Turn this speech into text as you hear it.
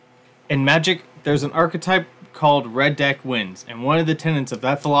In Magic, there's an archetype called Red Deck Wins, and one of the tenets of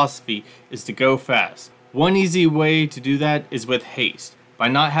that philosophy is to go fast. One easy way to do that is with haste. By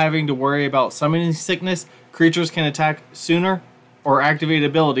not having to worry about summoning sickness, creatures can attack sooner or activate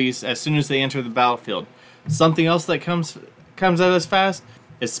abilities as soon as they enter the battlefield. Something else that comes at us fast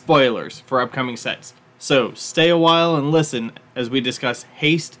is spoilers for upcoming sets. So stay a while and listen as we discuss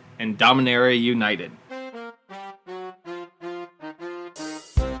Haste and Dominaria United.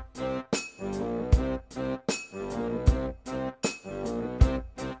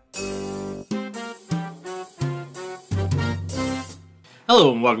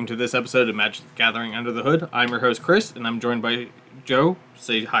 Hello and welcome to this episode of Magic the Gathering Under the Hood. I'm your host Chris, and I'm joined by Joe.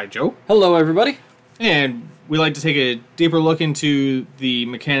 Say hi, Joe. Hello, everybody. And we like to take a deeper look into the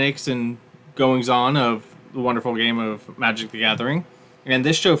mechanics and goings-on of the wonderful game of Magic the Gathering. And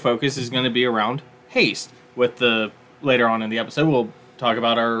this show focus is going to be around Haste. Later on in the episode, we'll talk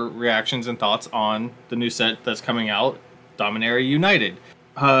about our reactions and thoughts on the new set that's coming out, Dominaria United.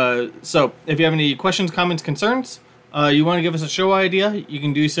 So, if you have any questions, comments, concerns, you want to give us a show idea, you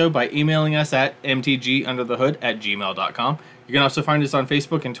can do so by emailing us at mtgunderthehood@gmail.com. You can also find us on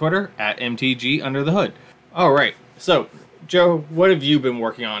Facebook and Twitter at mtgunderthehood. Alright, so, Joe, what have you been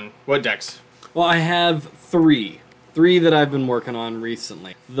working on? What decks? Well, I have three that I've been working on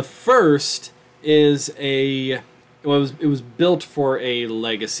recently. The first is it was built for a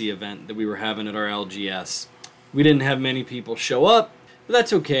legacy event that we were having at our LGS. We didn't have many people show up, but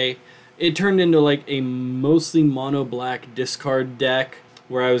that's okay. It turned into like a mostly mono-black discard deck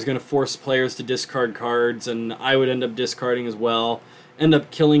where I was going to force players to discard cards, and I would end up discarding as well, end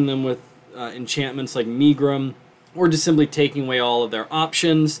up killing them with enchantments like Megrim, or just simply taking away all of their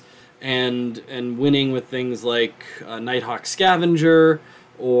options and winning with things like Nighthawk Scavenger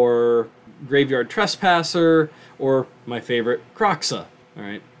or Graveyard Trespasser or my favorite, Kroxa, all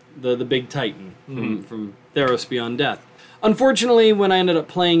right, the big titan from Theros Beyond Death. Unfortunately, when I ended up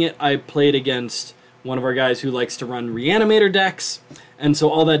playing it, I played against one of our guys who likes to run Reanimator decks, and so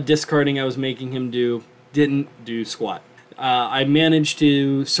all that discarding I was making him do didn't do squat. I managed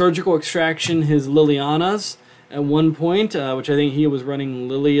to Surgical Extraction his Lilianas at one point, which I think he was running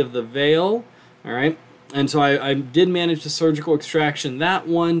Lily of the Veil, all right? And so I did manage to Surgical Extraction that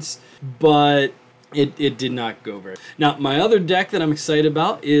once, but it did not go very well. Now, my other deck that I'm excited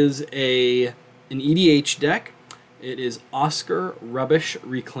about is an EDH deck. It is Oscar Rubbish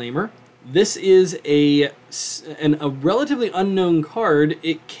Reclaimer. This is a relatively unknown card.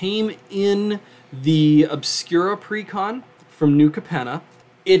 It came in the Obscura Precon from New Capenna.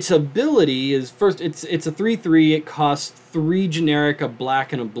 Its ability is, first, it's a 3/3. It costs 3 generic, a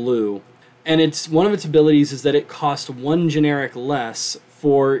black, and a blue. And one of its abilities is that it costs 1 generic less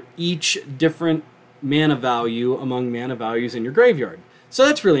for each different mana value among mana values in your graveyard. So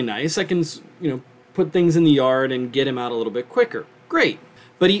that's really nice. I can, put things in the yard and get him out a little bit quicker. Great.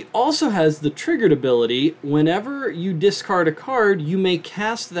 But he also has the triggered ability, whenever you discard a card, you may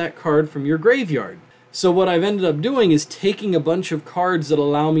cast that card from your graveyard. So what I've ended up doing is taking a bunch of cards that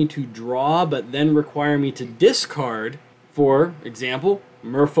allow me to draw but then require me to discard. For example,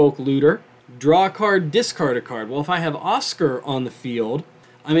 Merfolk Looter. Draw a card, discard a card. Well, if I have Oscar on the field,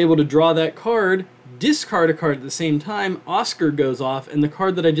 I'm able to draw that card, discard a card at the same time, Oscar goes off, and the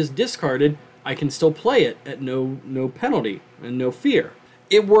card that I just discarded, I can still play it at no penalty and no fear.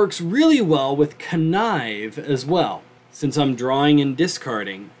 It works really well with Connive as well, since I'm drawing and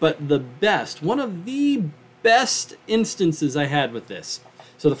discarding. But one of the best instances I had with this.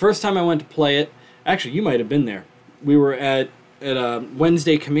 So the first time I went to play it, actually you might have been there. We were at a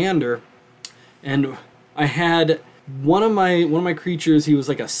Wednesday Commander, and I had one of my creatures. He was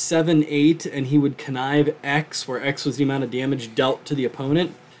like a 7/8, and he would Connive X, where X was the amount of damage dealt to the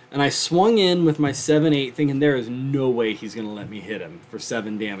opponent. And I swung in with my 7/8 thinking there is no way he's going to let me hit him for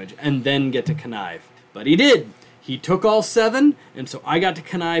 7 damage and then get to Connive. But he did. He took all 7, and so I got to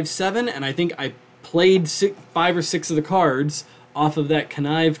Connive 7, and I think I played 5 or 6 of the cards off of that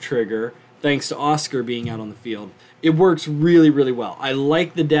Connive trigger thanks to Oscar being out on the field. It works really, really well. I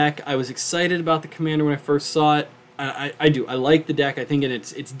like the deck. I was excited about the commander when I first saw it. I do. I like the deck. I think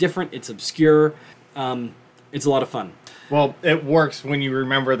it's different. It's obscure. It's a lot of fun. Well, it works when you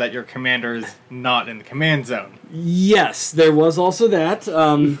remember that your commander is not in the command zone. Yes, there was also that.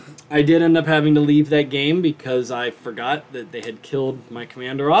 I did end up having to leave that game because I forgot that they had killed my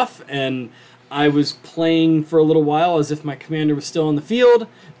commander off, and I was playing for a little while as if my commander was still on the field,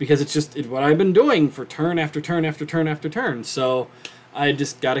 because it's what I've been doing for turn after turn after turn after turn. So I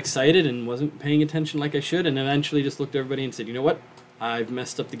just got excited and wasn't paying attention like I should, and eventually just looked at everybody and said, you know what? I've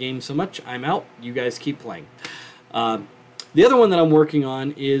messed up the game so much, I'm out. You guys keep playing. The other one that I'm working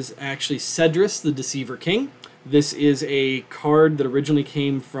on is actually Cedrus, the Deceiver King. This is a card that originally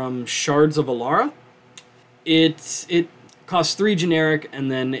came from Shards of Alara. It costs 3 generic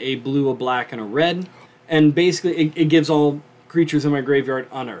and then a blue, a black, and a red. And basically, it gives all creatures in my graveyard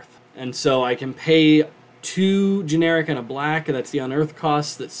Unearth. And so I can pay 2 generic and a black, and that's the Unearth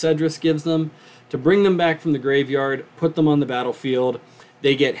cost that Cedrus gives them, to bring them back from the graveyard, put them on the battlefield.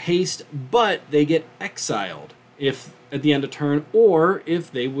 They get haste, but they get exiled if at the end of turn, or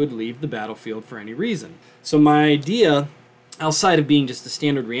if they would leave the battlefield for any reason. So my idea, outside of being just a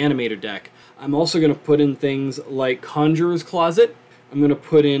standard Reanimator deck, I'm also going to put in things like Conjurer's Closet. I'm going to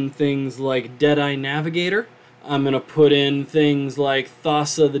put in things like Deadeye Navigator. I'm going to put in things like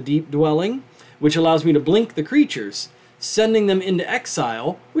Thassa the Deep Dwelling, which allows me to blink the creatures, sending them into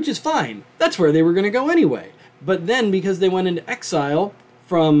exile, which is fine. That's where they were going to go anyway. But then, because they went into exile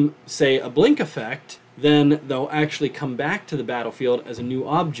from, say, a blink effect, then they'll actually come back to the battlefield as a new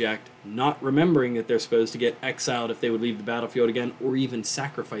object, not remembering that they're supposed to get exiled if they would leave the battlefield again, or even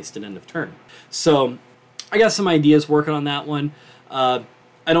sacrificed at end of turn. So, I got some ideas working on that one. I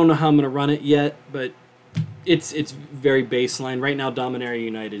don't know how I'm going to run it yet, but it's very baseline. Right now, Dominaria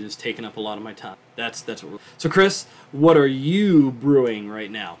United is taking up a lot of my time. That's what we're... So, Chris, what are you brewing right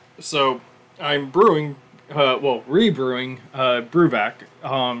now? So, I'm brewing... rebrewing Brewvac,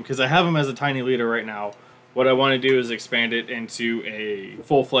 because I have him as a tiny leader right now. What I want to do is expand it into a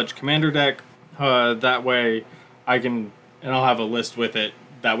full-fledged commander deck. That way, and I'll have a list with it.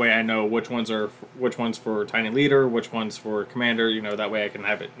 That way, I know which ones for tiny leader, which ones for commander. You know, that way I can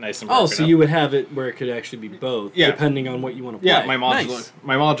have it nice and broken so up. you would have it where it could actually be both, depending on what you want to play. Yeah, my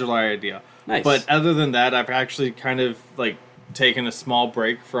modular idea. Nice. But other than that, I've actually kind of taken a small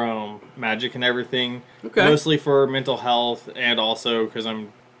break from Magic and everything. Okay. Mostly for mental health, and also because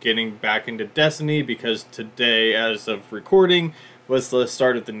I'm getting back into Destiny, because today, as of recording, was the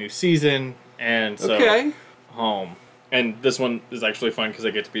start of the new season, and so and this one is actually fun because I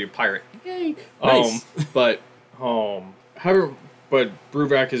get to be a pirate. Yay! Nice. But Brewvac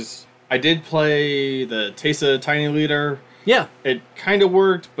is... I did play the Teysa Tiny Leader. Yeah. It kind of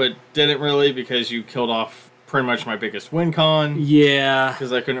worked, but didn't really, because you killed off pretty much my biggest win con. Yeah.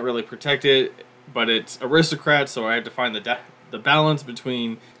 Because I couldn't really protect it. But it's Aristocrat, so I had to find the balance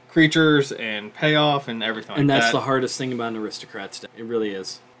between creatures and payoff and everything like that. And that's the hardest thing about an Aristocrat's deck. It really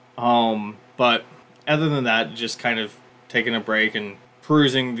is. But other than that, just kind of taking a break and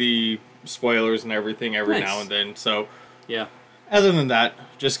perusing the spoilers and everything every now and then. So, yeah. Other than that,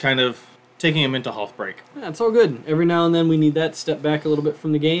 just kind of taking a mental health break. Yeah, it's all good. Every now and then we need that step back a little bit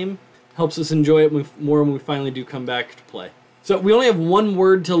from the game. Helps us enjoy it more when we finally do come back to play. So we only have one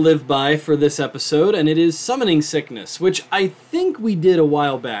word to live by for this episode, and it is Summoning Sickness, which I think we did a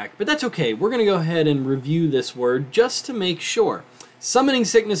while back, but that's okay. We're going to go ahead and review this word just to make sure. Summoning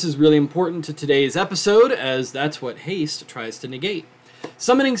Sickness is really important to today's episode, as that's what haste tries to negate.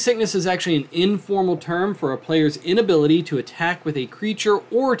 Summoning Sickness is actually an informal term for a player's inability to attack with a creature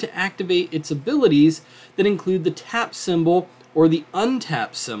or to activate its abilities that include the tap symbol or the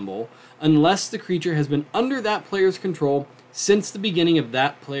untap symbol, unless the creature has been under that player's control since the beginning of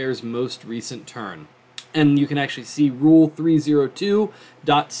that player's most recent turn. And you can actually see Rule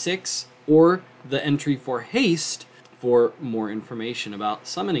 302.6 or the entry for haste for more information about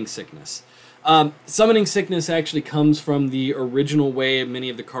Summoning Sickness. Summoning Sickness actually comes from the original way many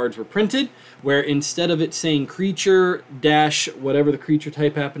of the cards were printed, where instead of it saying creature dash whatever the creature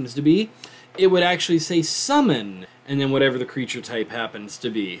type happens to be, it would actually say summon and then whatever the creature type happens to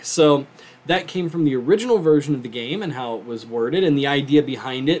be. So that came from the original version of the game and how it was worded, and the idea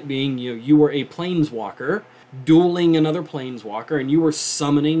behind it being, you were a planeswalker dueling another planeswalker, and you were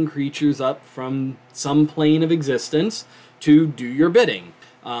summoning creatures up from some plane of existence to do your bidding.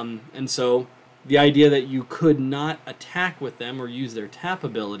 And so the idea that you could not attack with them or use their tap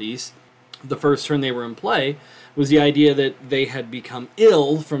abilities the first turn they were in play was the idea that they had become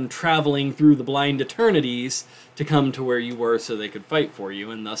ill from traveling through the blind eternities to come to where you were so they could fight for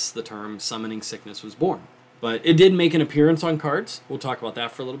you, and thus the term Summoning Sickness was born. But it did make an appearance on cards. We'll talk about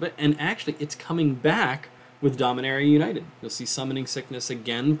that for a little bit. And actually, it's coming back with Dominaria United. You'll see Summoning Sickness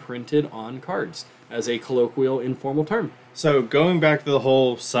again printed on cards as a colloquial, informal term. So going back to the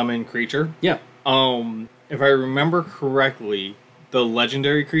whole summon creature. Yeah. If I remember correctly, the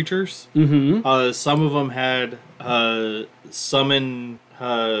legendary creatures, some of them had summon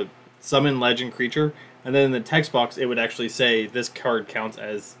legend creature, and then in the text box it would actually say this card counts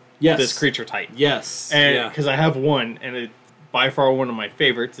as this creature type. Yes. And because I have one, and it's by far one of my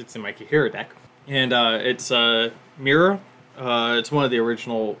favorites. It's in my Kihira deck, and it's Mira. It's one of the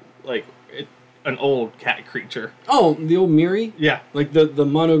original, an old cat creature. Oh, the old Miri? Yeah, Like the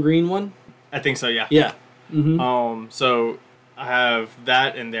mono green one? I think so. Yeah. Yeah. Mm-hmm. So I have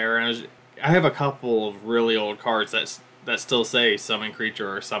that in there, and I have a couple of really old cards that still say summon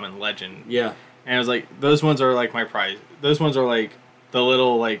creature or summon legend. Yeah. And I was like, those ones are like my prize. Those ones are like the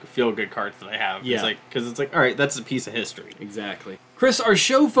little like feel good cards that I have. Yeah. It's like, because it's like, all right, that's a piece of history. Exactly. Chris, our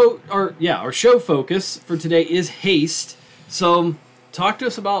show focus for today is haste. So, talk to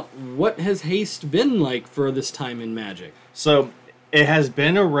us about what has haste been like for this time in Magic. So it has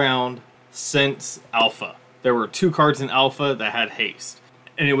been around since Alpha. There were 2 cards in Alpha that had haste.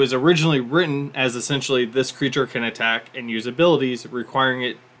 And it was originally written as essentially this creature can attack and use abilities, requiring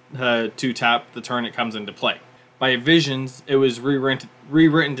it to tap the turn it comes into play. By Visions, it was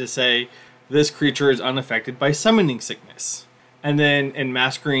rewritten to say this creature is unaffected by summoning sickness. And then in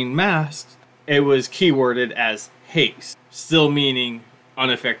Masquerade Masks, it was keyworded as haste, still meaning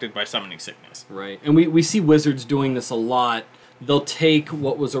unaffected by summoning sickness. Right. And we see Wizards doing this a lot. They'll take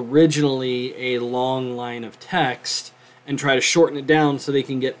what was originally a long line of text and try to shorten it down so they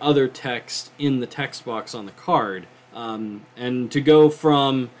can get other text in the text box on the card. And to go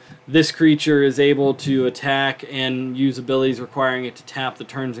from this creature is able to attack and use abilities requiring it to tap the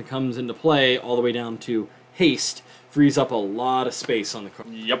turns it comes into play, all the way down to haste, frees up a lot of space on the card.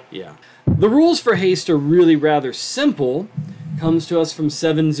 Yep. Yeah. The rules for haste are really rather simple. Comes to us from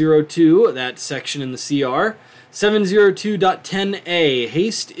 702, that section in the CR. 702.10a.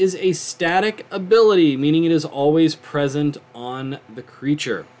 Haste is a static ability, meaning it is always present on the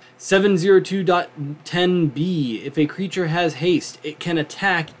creature. 702.10b. If a creature has haste, it can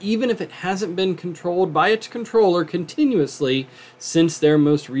attack even if it hasn't been controlled by its controller continuously since their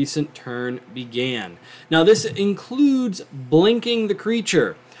most recent turn began. Now, this includes blinking the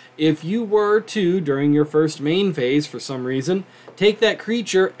creature. If you were to, during your first main phase for some reason, take that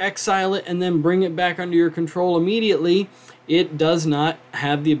creature, exile it, and then bring it back under your control immediately, it does not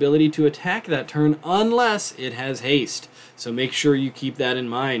have the ability to attack that turn unless it has haste. So make sure you keep that in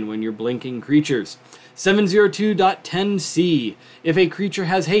mind when you're blinking creatures. 702.10c. If a creature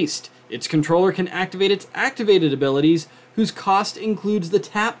has haste, its controller can activate its activated abilities, whose cost includes the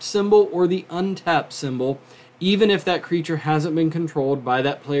tap symbol or the untap symbol, even if that creature hasn't been controlled by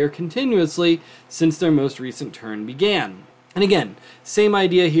that player continuously since their most recent turn began. And again, same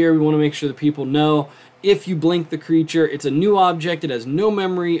idea here. We want to make sure that people know if you blink the creature, it's a new object. It has no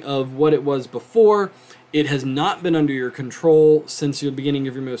memory of what it was before. It has not been under your control since the beginning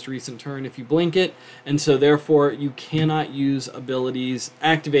of your most recent turn if you blink it, and so therefore you cannot use abilities,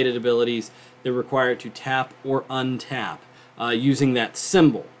 activated abilities, that require it to tap or untap using that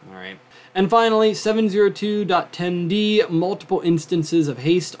symbol. All right. And finally, 702.10d, multiple instances of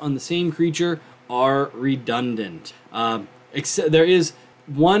haste on the same creature are redundant. Except there is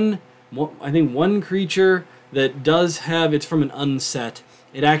one creature that does have, it's from an unset.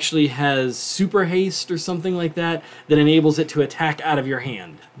 It actually has super haste or something like that enables it to attack out of your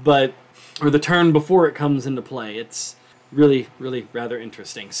hand, or the turn before it comes into play. It's really, really rather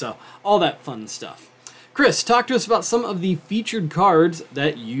interesting. So all that fun stuff. Chris, talk to us about some of the featured cards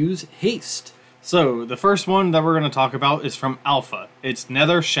that use haste. So the first one that we're going to talk about is from Alpha. It's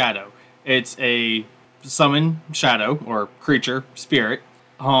Nether Shadow. It's a summon shadow or creature spirit.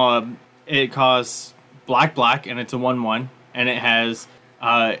 It costs black, and it's a 1/1, and it has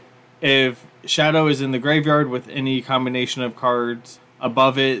if shadow is in the graveyard with any combination of cards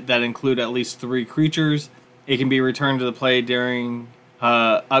above it that include at least 3 creatures, it can be returned to the play during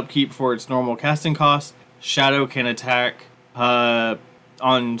upkeep for its normal casting cost. Shadow can attack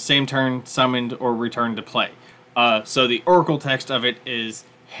on same turn, summoned, or returned to play. So the Oracle text of it is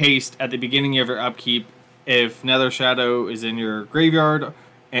haste at the beginning of your upkeep. If Nether Shadow is in your graveyard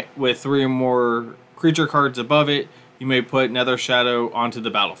with 3 or more creature cards above it, you may put Nether Shadow onto the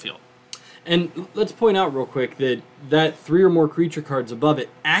battlefield. And let's point out real quick that 3 or more creature cards above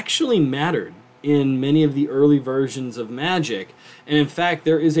it actually mattered in many of the early versions of Magic. And in fact,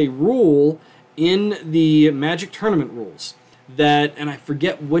 there is a rule in the Magic tournament rules that, and I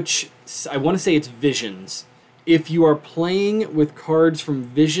forget which, I want to say it's Visions. If you are playing with cards from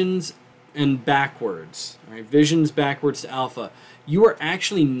Visions and backwards, all right, Visions backwards to Alpha, you are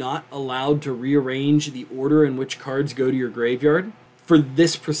actually not allowed to rearrange the order in which cards go to your graveyard for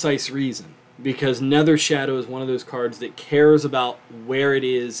this precise reason. Because Nether Shadow is one of those cards that cares about where it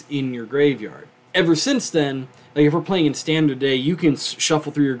is in your graveyard. Ever since then, Like if we're playing in standard day, you can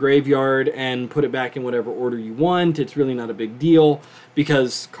shuffle through your graveyard and put it back in whatever order you want. It's really not a big deal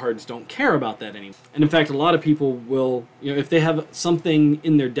because cards don't care about that anymore. And in fact, a lot of people will, if they have something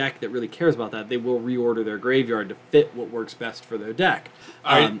in their deck that really cares about that, they will reorder their graveyard to fit what works best for their deck.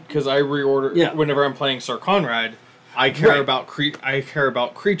 Because I reorder whenever I'm playing Sir Conrad. I care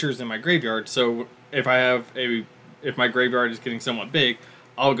about creatures in my graveyard. So if my graveyard is getting somewhat big,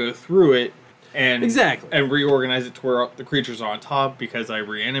 I'll go through it and reorganize it to where the creatures are on top because I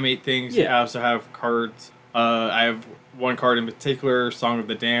reanimate things. Yeah. I also have cards. I have one card in particular, Song of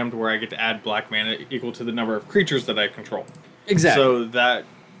the Damned, where I get to add black mana equal to the number of creatures that I control. Exactly.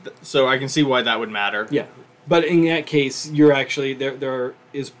 So I can see why that would matter. Yeah. But in that case, you're actually there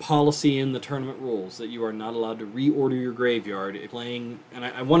is policy in the tournament rules that you are not allowed to reorder your graveyard if playing, and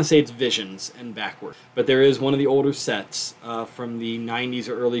I want to say it's Visions and backward, but there is one of the older sets from the 90s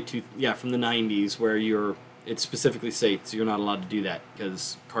or from the 90s where it specifically states you're not allowed to do that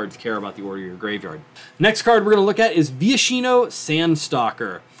because cards care about the order of your graveyard. Next card we're going to look at is Viashino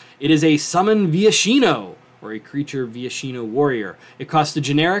Sandstalker. It is a summon Viashino, or a creature Viashino warrior. It costs a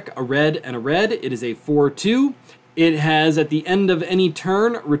generic, a red, and a red. It is a 4/2. It has, at the end of any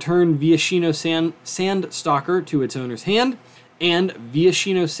turn, return Viashino Sandstalker to its owner's hand, and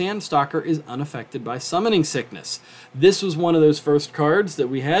Viashino Sandstalker is unaffected by Summoning Sickness. This was one of those first cards that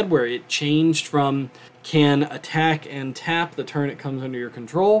we had where it changed from can attack and tap the turn it comes under your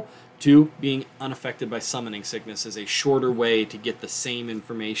control to being unaffected by Summoning Sickness as a shorter way to get the same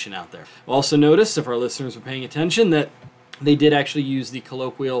information out there. Also notice, if our listeners were paying attention, that they did actually use the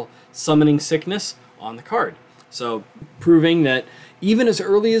colloquial Summoning Sickness on the card. So, proving that even as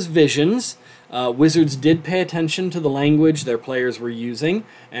early as Visions, Wizards did pay attention to the language their players were using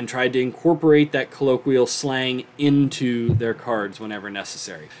and tried to incorporate that colloquial slang into their cards whenever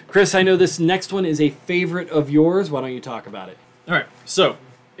necessary. Chris, I know this next one is a favorite of yours. Why don't you talk about it? All right, so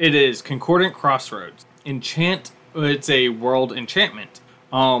it is Concordant Crossroads. It's a world enchantment.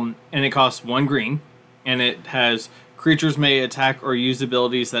 And it costs 1 green, and it has creatures may attack or use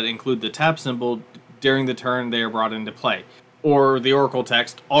abilities that include the tap symbol during the turn they are brought into play. Or the Oracle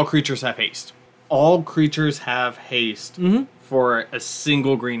text, all creatures have haste. All creatures have haste for a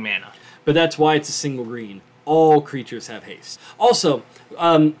single green mana. But that's why it's a single green. All creatures have haste. Also,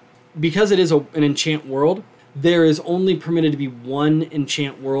 because it is an enchant world, there is only permitted to be 1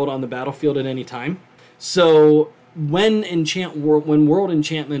 enchant world on the battlefield at any time. So when world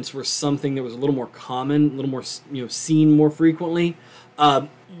enchantments were something that was a little more common, a little more seen more frequently,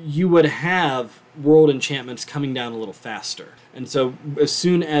 you would have world enchantments coming down a little faster. And so as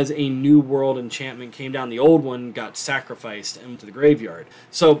soon as a new world enchantment came down, the old one got sacrificed into the graveyard.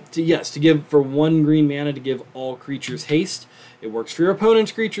 So to give for 1 green mana to give all creatures haste, it works for your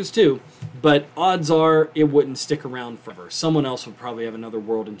opponent's creatures too, but odds are it wouldn't stick around forever. Someone else would probably have another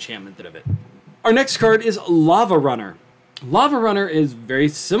world enchantment that of it. Our next card is Lava Runner. Lava Runner is very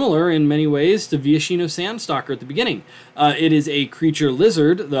similar in many ways to Viashino Sandstalker at the beginning. It is a creature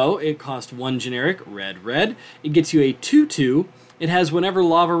lizard, though. It costs 1 generic, red, red. It gets you a 2/2. It has whenever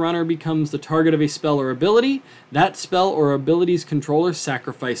Lava Runner becomes the target of a spell or ability, that spell or ability's controller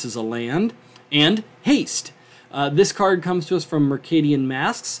sacrifices a land, and haste. This card comes to us from Mercadian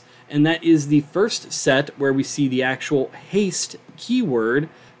Masks, and that is the first set where we see the actual haste keyword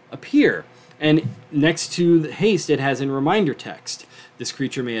appear. And next to the haste, it has in reminder text, this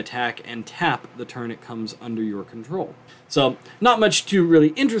creature may attack and tap the turn it comes under your control. So, not much too really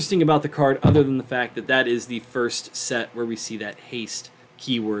interesting about the card other than the fact that that is the first set where we see that haste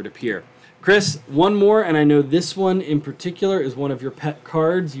keyword appear. Chris, one more, and I know this one in particular is one of your pet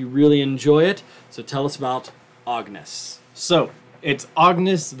cards. You really enjoy it, so tell us about Ognis. So, it's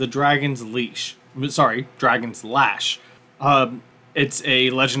Ognis the Dragon's Lash. It's a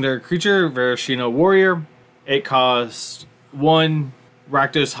legendary creature, Viashino warrior. It costs 1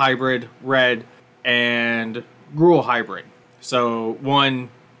 Rakdos hybrid, red, and Gruul hybrid. So 1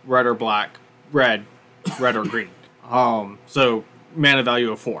 red or black, red or green. So mana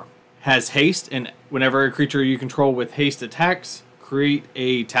value of 4. Has haste, and whenever a creature you control with haste attacks, create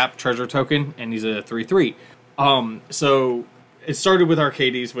a tap treasure token, and he's a 3/3. So it started with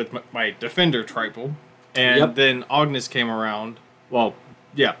Arcades with my Defender tribal, and then Ognis came around. Well,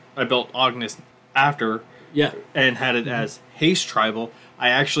 yeah, I built Ognis after, and had it as haste tribal. I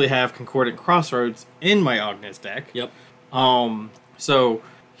actually have Concordant Crossroads in my Ognis deck. So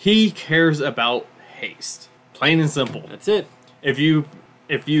he cares about haste, plain and simple. That's it. If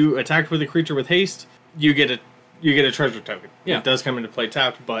you attacked with a creature with haste, you get a treasure token. Yeah. It does come into play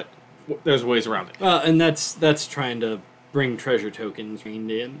tapped, but there's ways around it. And that's trying to bring treasure tokens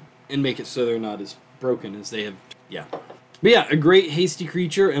in and make it so they're not as broken as they have. Yeah. But yeah, a great hasty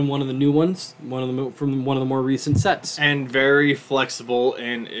creature and one of the new ones, from one of the more recent sets. And very flexible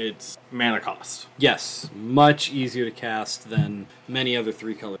in its mana cost. Yes, much easier to cast than many other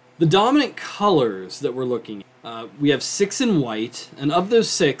 3-colors. The dominant colors that we're looking at, we have 6 in white, and of those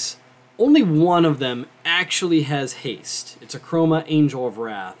 6, only one of them actually has haste. It's a Chroma Angel of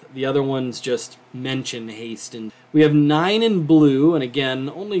Wrath. The other ones just mention haste. And we have 9 in blue, and again,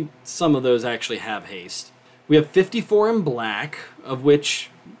 only some of those actually have haste. We have 54 in black, of which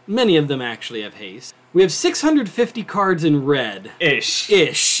many of them actually have haste. We have 650 cards in red. Ish.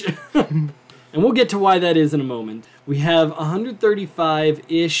 And we'll get to why that is in a moment. We have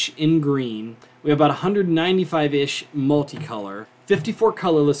 135-ish in green. We have about 195-ish multicolor, 54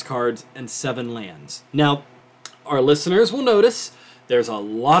 colorless cards, and 7 lands. Now, our listeners will notice there's a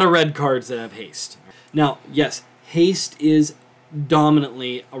lot of red cards that have haste. Now, yes, haste is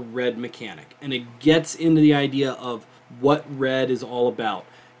dominantly a red mechanic, and it gets into the idea of what red is all about.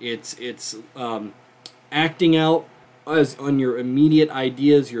 It's acting out as on your immediate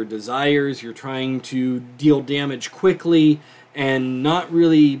ideas, your desires. You're trying to deal damage quickly and not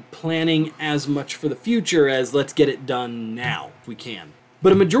really planning as much for the future as let's get it done now if we can.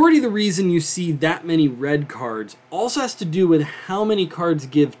 But a majority of the reason you see that many red cards also has to do with how many cards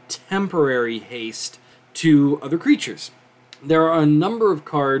give temporary haste to other creatures. There are a number of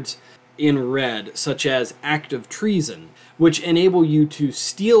cards in red, such as Act of Treason, which enable you to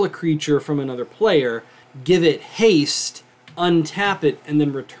steal a creature from another player, give it haste, untap it, and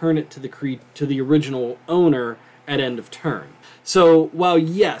then return it to the original owner at end of turn. So while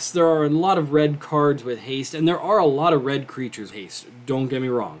yes, there are a lot of red cards with haste, and there are a lot of red creatures with haste, don't get me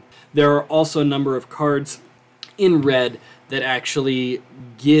wrong, there are also a number of cards in red that actually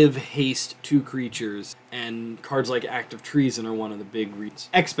give haste to creatures, and cards like Act of Treason are one of the big reasons.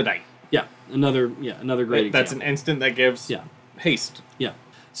 Expedite. Yeah, another great example. That's an instant that gives haste. Yeah.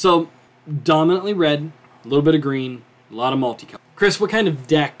 So, dominantly red, a little bit of green, a lot of multicolor. Chris, what kind of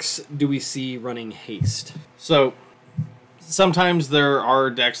decks do we see running haste? So, sometimes there are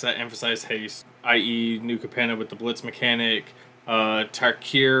decks that emphasize haste, i.e. New Capenna with the Blitz mechanic,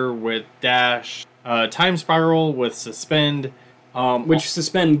 Tarkir with Dash, Time Spiral with Suspend. Which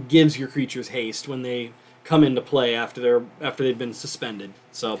Suspend gives your creatures haste when they come into play after they've been suspended.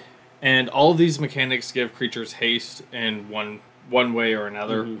 So, and all of these mechanics give creatures haste in one way or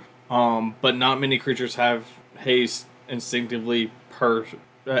another. Mm-hmm. But not many creatures have haste intrinsically per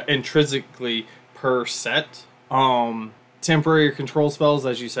set. Temporary control spells,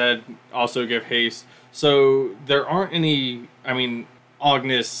 as you said, also give haste. So there aren't any,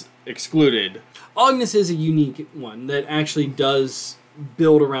 Ognis excluded. Ognis is a unique one that actually does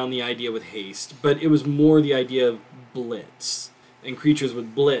build around the idea with haste, but it was more the idea of blitz. And creatures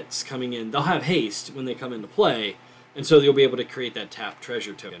with blitz coming in, they'll have haste when they come into play, and so you'll be able to create that tap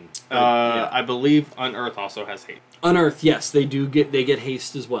treasure token. I believe Unearth also has haste. Unearth, yes, they get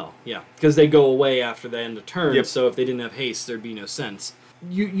haste as well. Yeah, because they go away after the end of turn. Yep. So if they didn't have haste, there'd be no sense.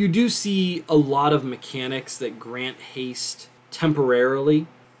 You do see a lot of mechanics that grant haste temporarily,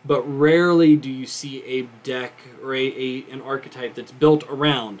 but rarely do you see a deck or an archetype that's built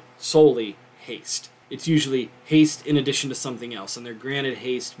around solely haste. It's usually haste in addition to something else, and they're granted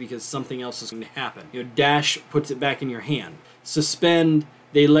haste because something else is going to happen. Dash puts it back in your hand. Suspend,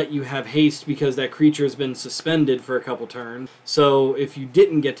 they let you have haste because that creature has been suspended for a couple turns. So if you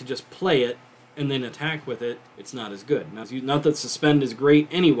didn't get to just play it and then attack with it, it's not as good. Not that Suspend is great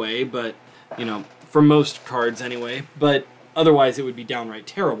anyway, but, for most cards anyway, but otherwise it would be downright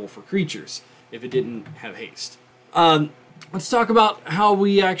terrible for creatures if it didn't have haste. Let's talk about how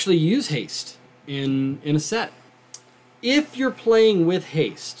we actually use haste in a set. If you're playing with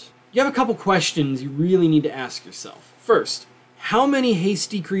haste, you have a couple questions you really need to ask yourself. First, how many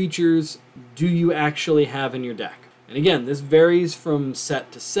hasty creatures do you actually have in your deck? And again, this varies from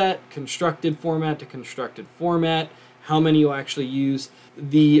set to set, constructed format to constructed format, how many you actually use,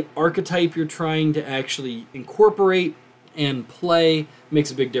 the archetype you're trying to actually incorporate and play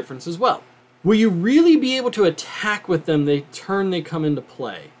makes a big difference as well. Will you really be able to attack with them the turn they come into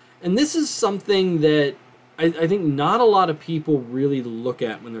play? And this is something that I think not a lot of people really look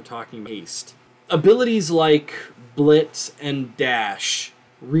at when they're talking about haste. Abilities like Blitz and Dash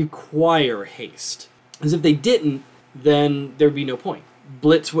require haste. As if they didn't, then there'd be no point.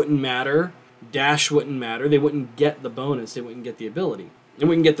 Blitz wouldn't matter, Dash wouldn't matter, they wouldn't get the bonus, they wouldn't get the ability. They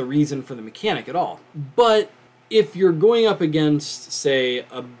wouldn't get the reason for the mechanic at all. But if you're going up against, say,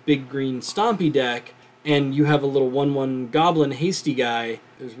 a big green Stompy deck, and you have a little 1/1 Goblin hasty guy,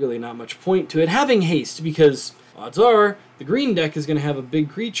 there's really not much point to it having haste, because odds are the green deck is going to have a big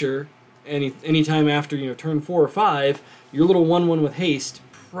creature, anytime after turn 4 or 5, your little 1/1 with haste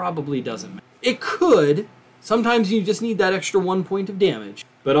probably doesn't matter. It could. Sometimes you just need that extra 1 point of damage,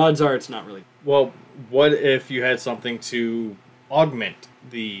 but odds are it's not really. Well, what if you had something to augment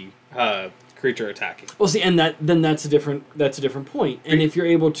the creature attacking? Well, see, and that's a different point. And if you're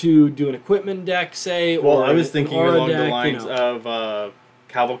able to do an equipment deck, say, or I was thinking along deck, the lines of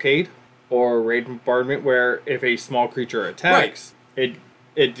Cavalcade or Raid Bombardment, where if a small creature attacks, that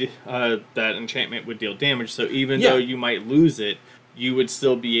enchantment would deal damage. So even though you might lose it, you would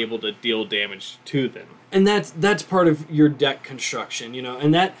still be able to deal damage to them. And that's part of your deck construction,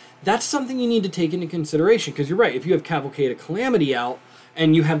 and that's something you need to take into consideration, because you're right. If you have Cavalcade of Calamity out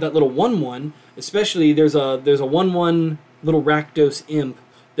and you have that little 1/1, especially there's a 1/1 little Rakdos Imp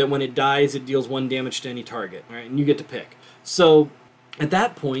that when it dies it deals 1 damage to any target, right? And you get to pick. So at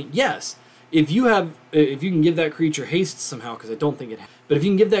that point, yes, if you can give that creature haste somehow, because I don't think but if you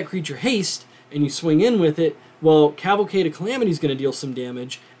can give that creature haste and you swing in with it, well, Cavalcade of Calamity is going to deal some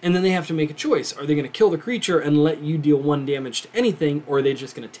damage, and then they have to make a choice. Are they going to kill the creature and let you deal 1 damage to anything, or are they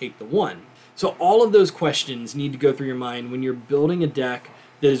just going to take the 1? So all of those questions need to go through your mind when you're building a deck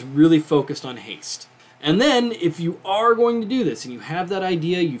that is really focused on haste. And then, if you are going to do this, and you have that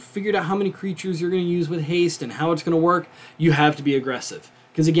idea, you've figured out how many creatures you're going to use with haste and how it's going to work, you have to be aggressive.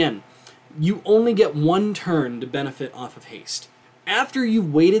 Because again, you only get 1 turn to benefit off of haste. After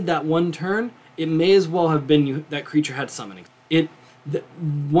you've waited that 1 turn, it may as well have been that creature had summoning.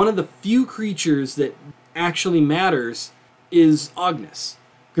 One of the few creatures that actually matters is Ognis.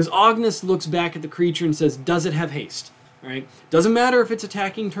 Because Ognis looks back at the creature and says, does it have haste? Right? Doesn't matter if it's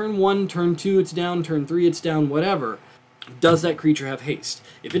attacking turn 1, turn 2 it's down, turn 3 it's down, whatever. Does that creature have haste?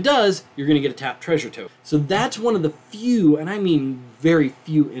 If it does, you're going to get a tapped treasure token. So that's one of the few, and I mean very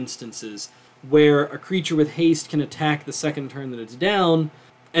few instances, where a creature with haste can attack the second turn that it's down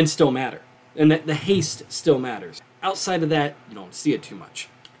and still matter. And that the haste still matters. Outside of that, you don't see it too much.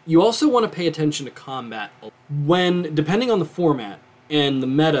 You also want to pay attention to combat. Depending on the format and the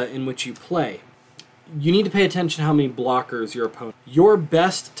meta in which you play, you need to pay attention to how many blockers your opponent. Your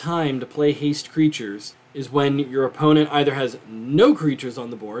best time to play haste creatures is when your opponent either has no creatures on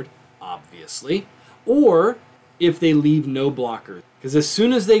the board, obviously, or if they leave no blockers. Because as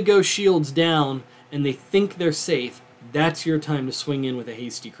soon as they go shields down and they think they're safe, that's your time to swing in with a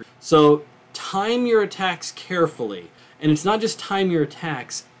hasty creature. So time your attacks carefully. And it's not just time your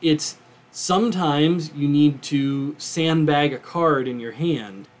attacks, it's sometimes you need to sandbag a card in your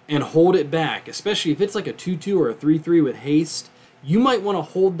hand and hold it back, especially if it's like a 2/2 or a 3/3 with haste. You might want to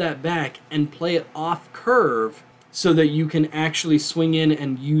hold that back and play it off curve so that you can actually swing in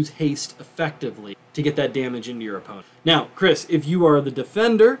and use haste effectively to get that damage into your opponent. Now, Chris, if you are the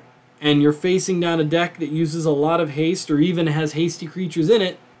defender and you're facing down a deck that uses a lot of haste or even has hasty creatures in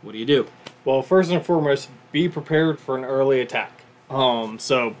it, what do? Well, first and foremost, be prepared for an early attack.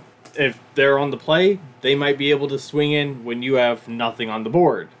 So if they're on the play, they might be able to swing in when you have nothing on the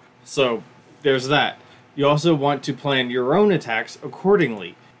board. So there's that. You also want to plan your own attacks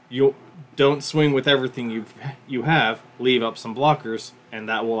accordingly. You don't swing with everything you have, leave up some blockers, and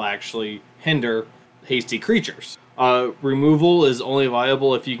that will actually hinder hasty creatures. Removal is only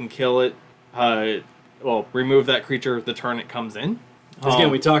viable if you can kill it. Remove that creature the turn it comes in.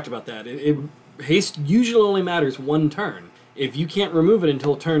 Again, we talked about that. Haste usually only matters 1 turn. If you can't remove it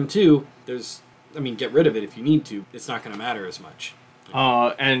until turn 2, get rid of it if you need to. It's not going to matter as much.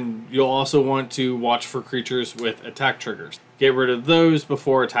 And you'll also want to watch for creatures with attack triggers. Get rid of those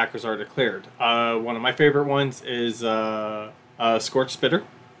before attackers are declared. One of my favorite ones is Scorch Spitter.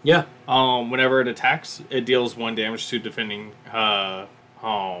 Yeah. Whenever it attacks, it deals 1 damage to defending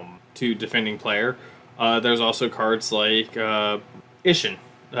player. There's also cards like Ishin,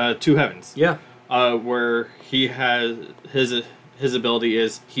 Two Heavens. Yeah. Where he has his ability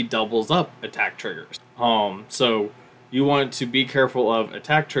is he doubles up attack triggers. So you want to be careful of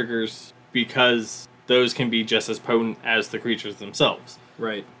attack triggers because those can be just as potent as the creatures themselves.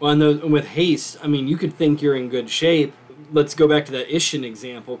 Right. Well, and with haste, you could think you're in good shape. Let's go back to that Ishin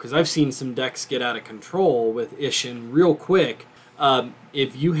example, because I've seen some decks get out of control with Ishin real quick.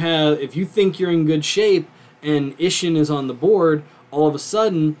 If you think you're in good shape and Ishin is on the board, all of a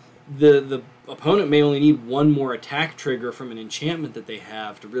sudden the opponent may only need 1 more attack trigger from an enchantment that they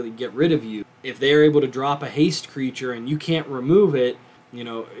have to really get rid of you. If they're able to drop a haste creature and you can't remove it,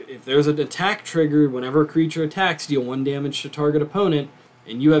 if there's an attack trigger, whenever a creature attacks, deal 1 damage to target opponent,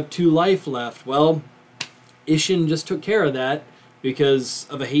 and you have 2 life left, well, Ishin just took care of that because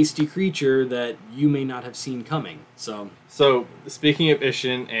of a hasty creature that you may not have seen coming. So speaking of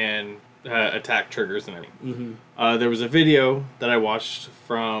Ishin and attack triggers and everything, there was a video that I watched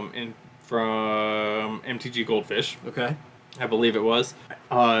from from MTG Goldfish, Okay. I believe it was.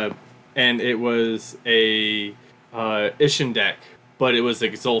 And it was a Ishin deck, but it was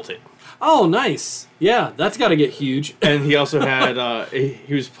Exalted. Oh, nice. Yeah, that's got to get huge. And he also had,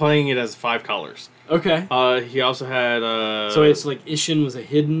 he was playing it as 5 colors. Okay. He also had... So it's like Ishin was a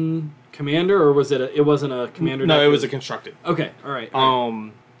hidden commander, or was it it wasn't a commander No, deck? it was a constructed. Okay, all right.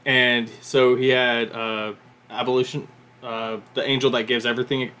 And so he had Abolition, the angel that gives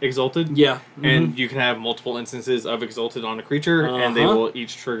everything Exalted. Yeah. And you can have multiple instances of Exalted on a creature, and they Uh-huh. will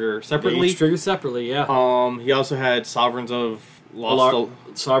each trigger They separately. each trigger separately, yeah. He also had Sovereigns of Lost...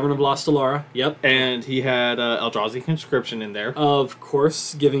 Sovereign of Lost Alara, yep. And he had Eldrazi Conscription in there. Of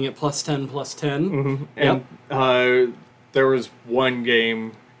course, giving it +10/+10. And there was one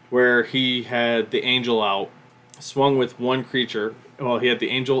game where he had the angel out, swung with one creature. Well, he had the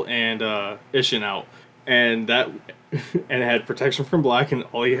angel and Ishin out, and that and it had protection from black, and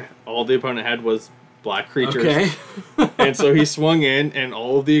all the opponent had was black creatures. Okay. And so he swung in, and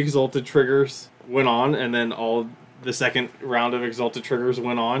all of the Exalted triggers went on, and then all the second round of Exalted triggers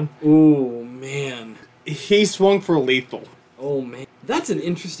went on. Ooh, man. He swung for lethal. Oh, man. That's an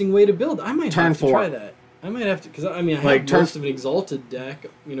interesting way to build. I might Turn have to 4. try that. I might have to, because I mean, I Like, have turn- most of an Exalted deck,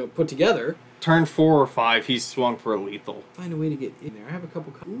 put together. Turn 4 or 5, he swung for lethal. Find a way to get in there. I have a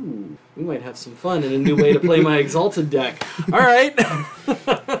couple. Ooh, we might have some fun and a new way to play my Exalted deck. All right.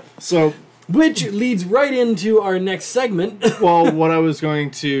 So, Which leads right into our next segment. well,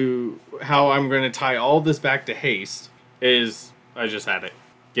 how I'm going to tie all this back to haste is, I just had it.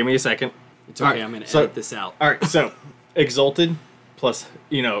 Give me a second. It's okay. Alright, I'm going to so- edit this out. All right, so Exalted plus,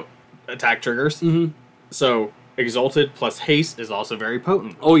 attack triggers. Mm-hmm. So, Exalted plus haste is also very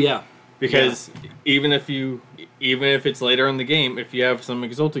potent. Oh yeah. Because even if it's later in the game, if you have some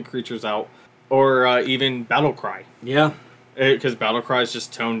Exalted creatures out, or even Battle Cry, Yeah. because Battle Cry is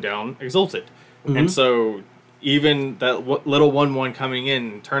just toned down Exalted. Mm-hmm. And so even that little 1/1 coming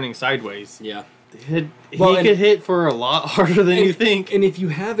in and turning sideways, Yeah. he Well, could hit for a lot harder than you think. And if you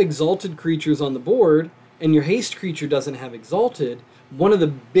have Exalted creatures on the board, and your haste creature doesn't have Exalted, one of the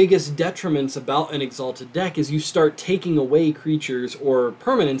biggest detriments about an Exalted deck is you start taking away creatures or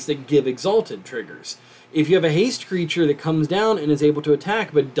permanents that give Exalted triggers. If you have a haste creature that comes down and is able to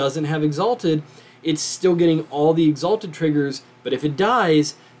attack but doesn't have Exalted, it's still getting all the Exalted triggers, but if it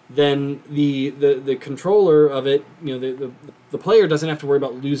dies, then the controller of it, the player doesn't have to worry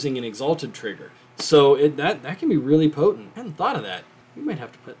about losing an Exalted trigger. So that can be really potent. I hadn't thought of that. We might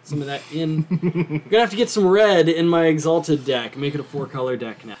have to put some of that in. I'm gonna have to get some red in my Exalted deck. Make it a 4-color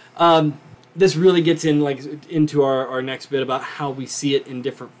deck now. This really gets into our next bit about how we see it in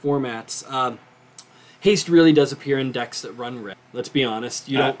different formats. Haste really does appear in decks that run red. Let's be honest.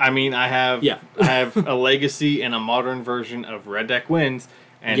 You don't. I have Yeah. I have a legacy and a modern version of Red Deck Wins,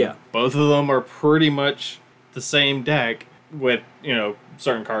 and Yeah. both of them are pretty much the same deck with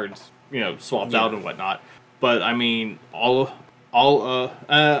certain cards swapped out and whatnot. But I mean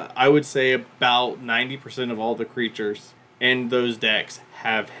I would say about 90% of all the creatures in those decks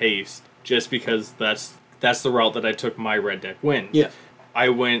have haste, just because that's the route that I took my Red Deck Wins. Yeah. I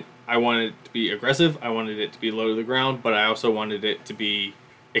wanted it to be aggressive, I wanted it to be low to the ground, but I also wanted it to be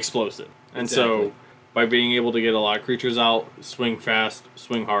explosive. And Exactly. so, by being able to get a lot of creatures out, swing fast,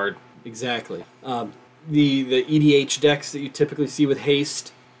 swing hard. Exactly. The EDH decks that you typically see with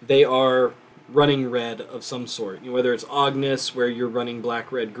haste, they are running red of some sort. Whether it's Ognis, where you're running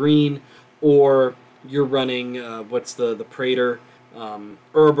black, red, green, or you're running what's the Praetor,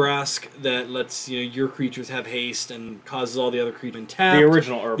 Urabrask, that lets your creatures have haste and causes all the other creatures tapped. The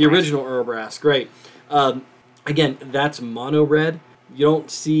original Urabrask. The original Urabrask, right. Again, that's mono red. You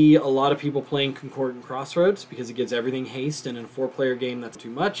don't see a lot of people playing Concordant Crossroads because it gives everything haste, and in a 4-player game, that's too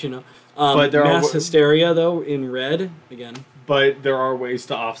much. But there Mass are Hysteria, though, in red, again. But there are ways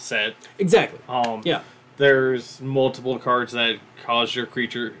to offset. Exactly. Yeah. There's multiple cards that cause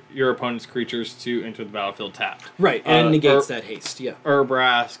your opponent's creatures to enter the battlefield tapped. Right, and negates that haste, yeah.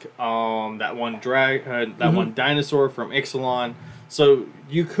 Urbrask, that one dinosaur from Ixalan. So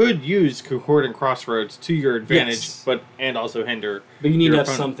you could use Concordant Crossroads to your advantage, Yes. and also hinder. But you need your to have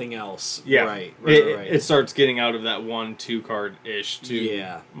opponent. something else. Yeah, Right. It starts getting out of that 1-2 card ish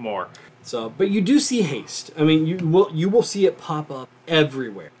to more. So, but you do see haste. I mean, you will see it pop up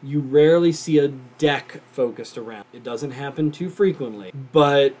everywhere. You rarely see a deck focused around. It doesn't happen too frequently,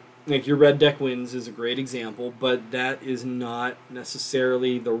 but like your Red Deck Wins is a great example. But that is not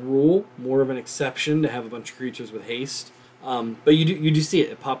necessarily the rule. More of an exception to have a bunch of creatures with haste. But you do see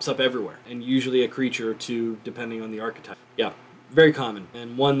it. It pops up everywhere, and usually a creature or two, depending on the archetype. Yeah, very common,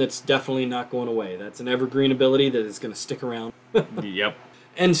 and one that's definitely not going away. That's an evergreen ability that is going to stick around. Yep.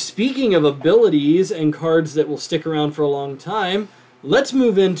 And speaking of abilities and cards that will stick around for a long time, let's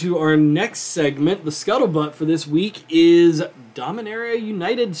move into our next segment. The scuttlebutt for this week is Dominaria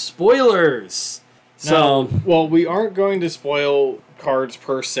United spoilers. So, well, we aren't going to spoil cards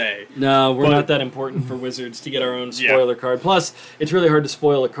per se. No, we're not that important for Wizards to get our own spoiler card. Plus, it's really hard to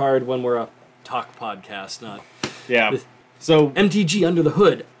spoil a card when we're a talk podcast, not So MTG Under the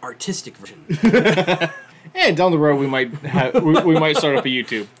Hood artistic version. And down the road we might we might start up a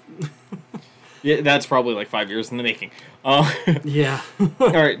YouTube. Yeah, that's probably like 5 years in the making. Yeah.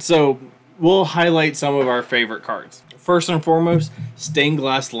 All right, so we'll highlight some of our favorite cards. First and foremost, Stained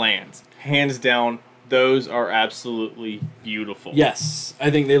Glass Lands. Hands down, those are absolutely beautiful. Yes, I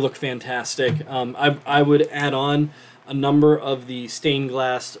think they look fantastic. I would add on a number of the Stained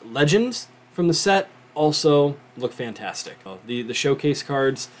Glass Legends from the set. Also look fantastic. The showcase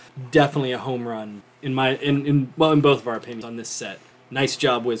cards, definitely a home run in both of our opinions on this set. Nice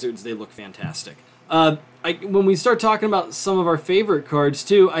job, Wizards. They look fantastic. When we start talking about some of our favorite cards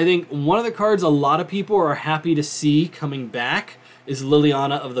too, I think one of the cards a lot of people are happy to see coming back is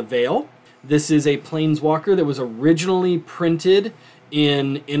Liliana of the Veil. This is a Planeswalker that was originally printed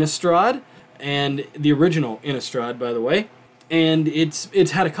in Innistrad, and the original Innistrad, by the way. And it's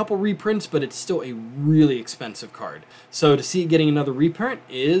had a couple reprints, but it's still a really expensive card. So to see it getting another reprint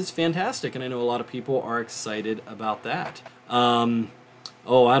is fantastic, and I know a lot of people are excited about that.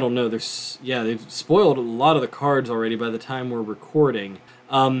 I don't know. They've spoiled a lot of the cards already by the time we're recording.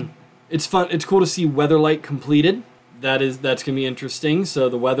 It's fun. It's cool to see Weatherlight completed. That's gonna be interesting. So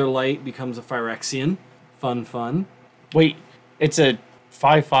the Weatherlight becomes a Phyrexian. Fun. Wait, it's a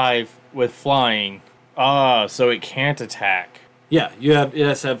 5/5 with flying. So it can't attack. Yeah, it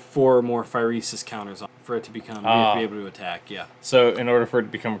has to have 4 more Phyresis counters on for it to be able to attack. Yeah. So in order for it to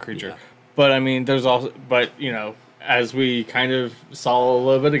become a creature, Yeah. but I mean, as we kind of saw a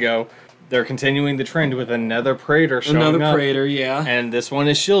little bit ago, they're continuing the trend with another Praetor showing up. Another Praetor, yeah. And this one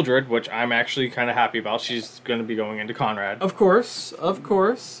is Shieldred, which I'm actually kind of happy about. She's going to be going into Conrad. Of course,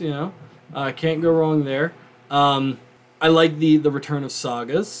 can't go wrong there. I like the return of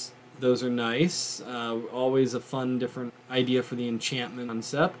Sagas. Those are nice. Always a fun, different idea for the enchantment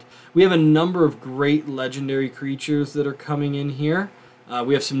concept. We have a number of great legendary creatures that are coming in here.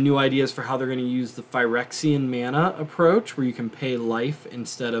 We have some new ideas for how they're going to use the Phyrexian mana approach, where you can pay life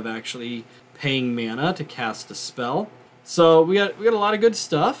instead of actually paying mana to cast a spell. So we got a lot of good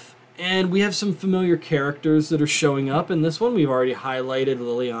stuff, and we have some familiar characters that are showing up in this one. We've already highlighted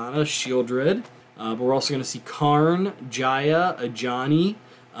Liliana, Shieldred, but we're also going to see Karn, Jaya, Ajani.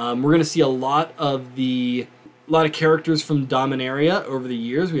 We're going to see a lot of characters from Dominaria over the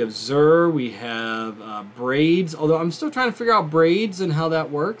years. We have Zur, we have Braids, although I'm still trying to figure out Braids and how that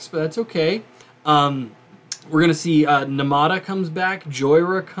works, but that's okay. We're going to see Namada comes back,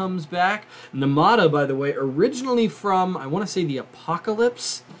 Joyra comes back. Namada, by the way, originally from, I want to say the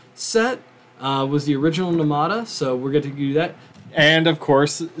Apocalypse set, was the original Namada, so we're going to do that. And, of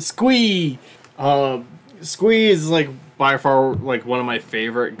course, Squee! Squee is, by far, one of my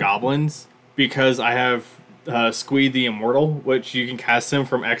favorite goblins, because I have Squee the Immortal, which you can cast him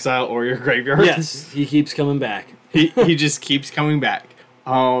from exile or your graveyard. Yes, he keeps coming back. he just keeps coming back.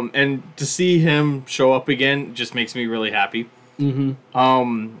 And to see him show up again just makes me really happy.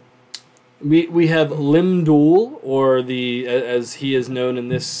 Mm-hmm. We have Limdul, or as he is known in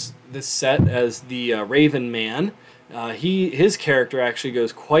this set as the Raven Man. His character actually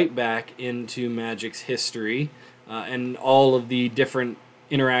goes quite back into Magic's history, and all of the different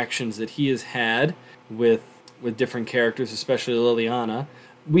interactions that he has had with different characters, especially Liliana.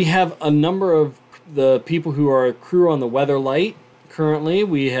 We have a number of the people who are crew on the Weatherlight currently.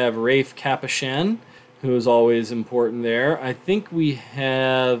 We have Rafe Capuchin, who is always important there. I think we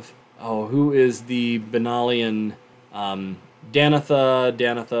have, who is the Benalian, Danitha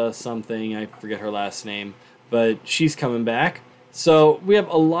something, I forget her last name, but she's coming back. So we have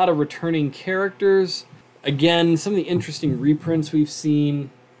a lot of returning characters. Again, some of the interesting reprints we've seen,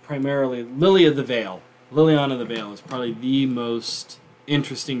 primarily Liliana of the Veil is probably the most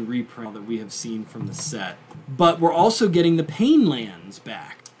interesting reprint that we have seen from the set. But we're also getting the Painlands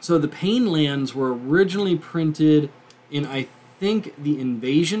back. So the Painlands were originally printed in, I think, the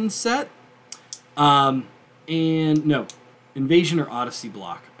Invasion set. Invasion or Odyssey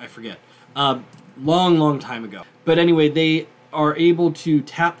block, I forget. Long time ago. But anyway, they are able to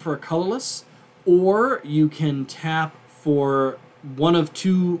tap for a colorless, or you can tap for one of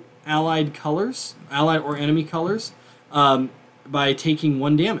 2 allied or enemy colors, by taking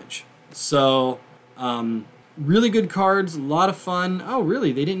 1 damage. So, really good cards, a lot of fun. Oh,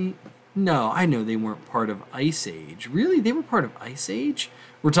 really? They didn't No, I know they weren't part of Ice Age. Really? They were part of Ice Age?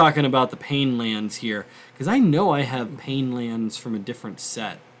 We're talking about the Pain Lands here. Because I know I have Pain Lands from a different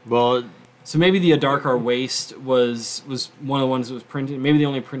set. Well, So maybe the Adarkar Waste was one of the ones that was printed. Maybe they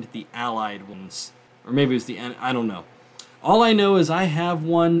only printed the Allied ones. Or maybe it was the... I don't know. All I know is I have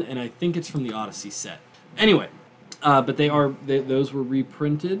one, and I think it's from the Odyssey set. Anyway, but those were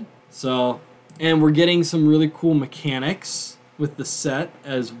reprinted. So, and we're getting some really cool mechanics with the set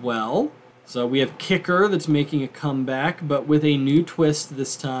as well. So we have Kicker that's making a comeback, but with a new twist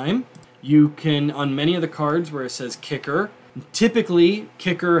this time. You can, on many of the cards where it says Kicker, typically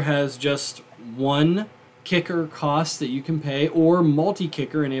Kicker has just one kicker cost that you can pay, or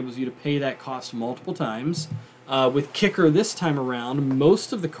multi-kicker enables you to pay that cost multiple times. With Kicker this time around,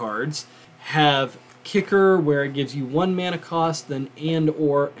 most of the cards have Kicker where it gives you one mana cost, then and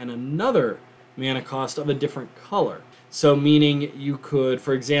another mana cost of a different color. So meaning you could,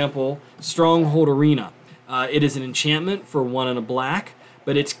 for example, Stronghold Arena. It is an enchantment for 1 and a black,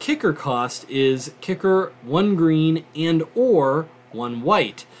 but its kicker cost is kicker 1 green and or 1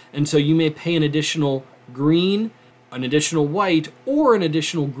 white. And so you may pay an additional green, an additional white, or an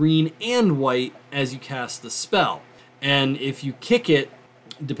additional green and white as you cast the spell. And if you kick it,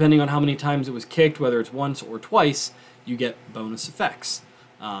 depending on how many times it was kicked, whether it's once or twice, you get bonus effects.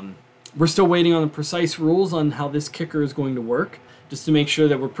 We're still waiting on the precise rules on how this kicker is going to work, just to make sure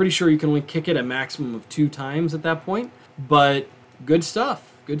that we're pretty sure you can only kick it a maximum of 2 times at that point. But good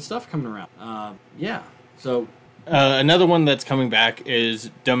stuff. Good stuff coming around. Yeah. So another one that's coming back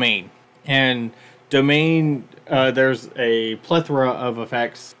is Domain. And Domain, there's a plethora of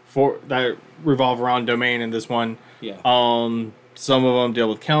effects that revolve around Domain in this one. Yeah. Some of them deal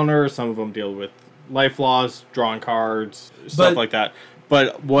with counter, some of them deal with life loss, drawing cards, stuff like that.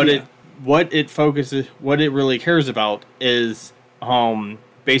 But what it really cares about is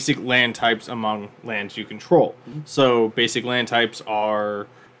basic land types among lands you control. Mm-hmm. So basic land types are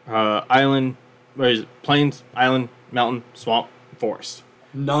island, plains, island, mountain, swamp, forest.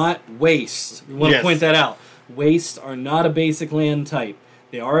 Not waste. We want to point that out. Waste are not a basic land type.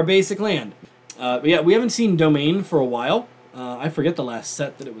 They are a basic land. But yeah, we haven't seen Domain for a while. I forget the last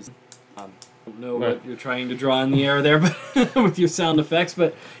set that it was. I don't know what you're trying to draw in the air there, but with your sound effects.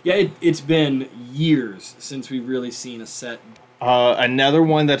 But yeah, it's been years since we've really seen a set. Another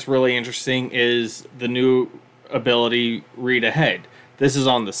one that's really interesting is the new ability Read Ahead. This is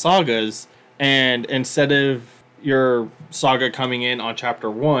on the sagas, and instead of your saga coming in on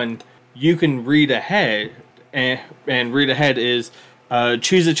chapter 1, you can read ahead, and read ahead is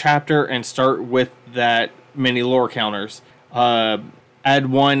choose a chapter and start with that many lore counters.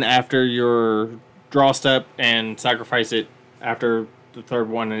 Add 1 after your draw step and sacrifice it after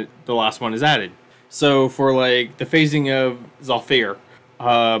the last one is added. So for like the phasing of Zhalfir,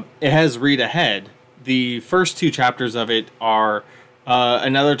 it has read ahead. The first 2 chapters of it are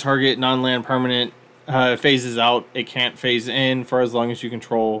another target non-land permanent phases out. It can't phase in for as long as you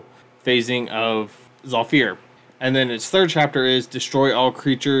control phasing of Zhalfir. And then its 3rd chapter is destroy all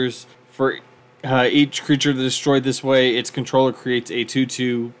creatures. For each creature destroyed this way, its controller creates a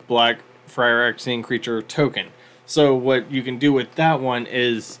 2/2 black Phyrexian creature token. So what you can do with that one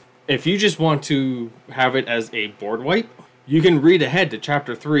is, if you just want to have it as a board wipe, you can read ahead to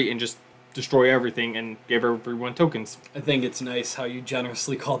chapter 3 and just destroy everything and give everyone tokens. I think it's nice how you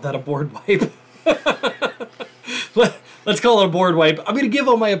generously called that a board wipe. Let's call it a board wipe. I'm going to give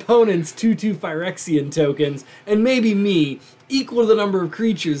all my opponents 2/2 Phyrexian tokens, and maybe me, equal to the number of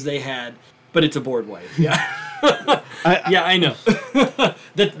creatures they had, but it's a board wipe. Yeah. Yeah, I know.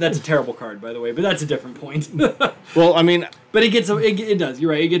 That's a terrible card, by the way, but that's a different point. Well, I mean... But it does,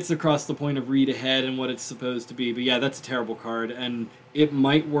 you're right, it gets across the point of read ahead and what it's supposed to be. But yeah, that's a terrible card, and it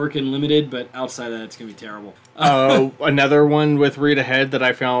might work in limited, but outside of that, it's going to be terrible. Another one with read ahead that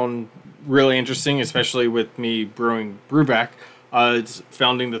I found really interesting, especially with me brewing Brewback, it's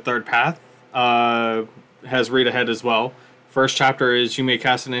Founding the Third Path. Has read ahead as well. First chapter is you may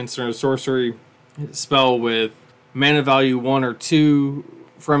cast an instant or sorcery spell with mana value 1 or 2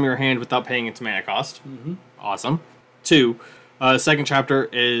 from your hand without paying its mana cost. Mm-hmm. Awesome. 2. Second chapter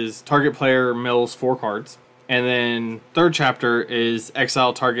is target player mills 4 cards. And then 3rd chapter is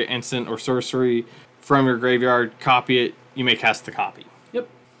exile target instant or sorcery from your graveyard, copy it, you may cast the copy. Yep.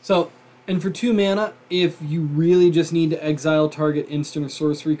 So, and for 2 mana, if you really just need to exile target instant or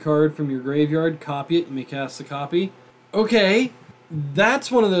sorcery card from your graveyard, copy it, you may cast the copy. Okay,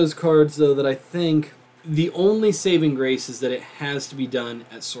 that's one of those cards, though, that I think the only saving grace is that it has to be done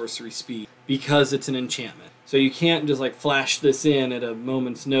at sorcery speed, because it's an enchantment. So you can't just like flash this in at a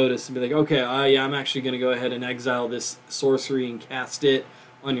moment's notice and be like, okay, yeah, I'm actually going to go ahead and exile this sorcery and cast it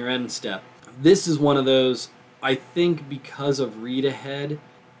on your end step. This is one of those, I think because of read ahead,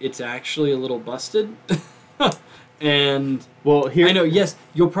 it's actually a little busted. And Well, here I know, yes,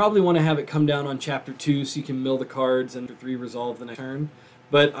 you'll probably want to have it come down on chapter 2 so you can mill the cards and 3 resolve the next turn.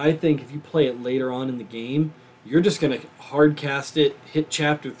 But I think if you play it later on in the game, you're just going to hard cast it, hit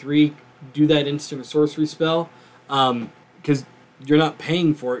chapter 3, do that instant sorcery spell, because you're not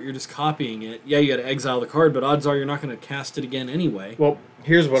paying for it, you're just copying it. Yeah, you got to exile the card, but odds are you're not going to cast it again anyway. Well,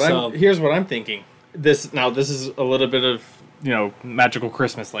 here's what So- I'm thinking. This is a little bit of, magical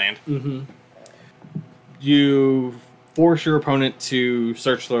Christmas land. Mm-hmm. You force your opponent to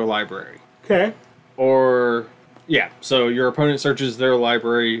search their library. Okay. Or so your opponent searches their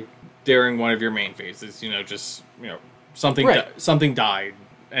library during one of your main phases. Something Right. something died,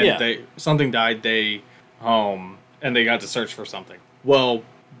 and Yeah. they got to search for something. Well,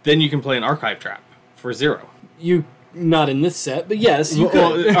 then you can play an archive trap for 0. You, not in this set, but yes, you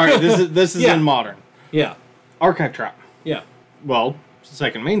Well, could. all right, this is Yeah. in modern Yeah, archive trap. yeah. Well,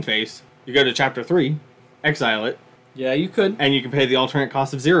 second main phase, you go to chapter 3, exile it, Yeah, you could. and you can pay the alternate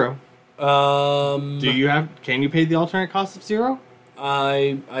cost of 0. Can you pay the alternate cost of 0?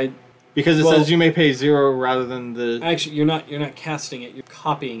 I Because it Well- says you may pay 0 rather than the. actually, you're not casting it, you're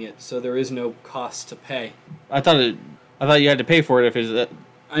copying it, so there is no cost to pay. I thought you had to pay for it if it's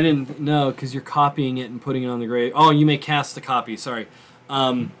I didn't know, because you're copying it and putting it on the grave. Oh, you may cast the copy, sorry.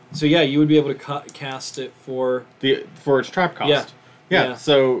 So yeah, you would be able to cast it for... for its trap cost. Yeah. Yeah.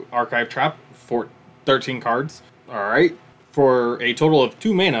 So archive trap for 13 cards. All right. For a total of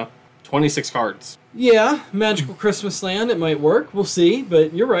 2 mana, 26 cards. Yeah, Magical Christmas Land, it might work, we'll see,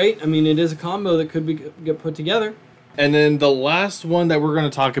 but you're right. I mean, it is a combo that could get put together. And then the last one that we're going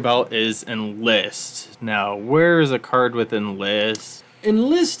to talk about is Enlist. Now, where is a card with Enlist?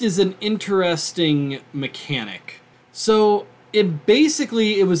 Enlist is an interesting mechanic. So,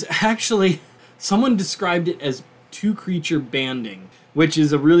 it was actually, someone described it as 2-creature banding, which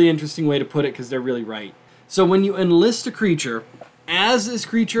is a really interesting way to put it because they're really right. So when you enlist a creature, as this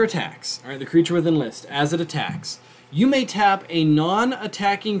creature attacks, alright, the creature with Enlist, as it attacks, you may tap a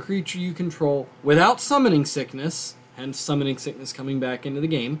non-attacking creature you control without Summoning Sickness, hence Summoning Sickness coming back into the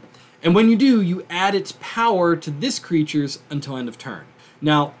game, and when you do, you add its power to this creature's until end of turn.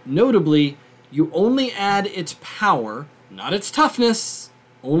 Now, notably, you only add its power, not its toughness,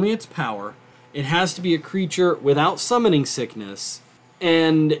 only its power. It has to be a creature without Summoning Sickness,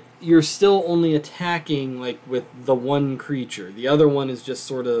 and you're still only attacking with the one creature. The other one is just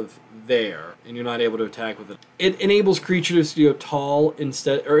sort of there, and you're not able to attack with it. It enables creatures to go tall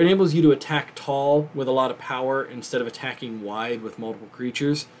enables you to attack tall with a lot of power instead of attacking wide with multiple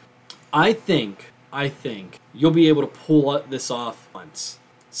creatures. I think you'll be able to pull this off once.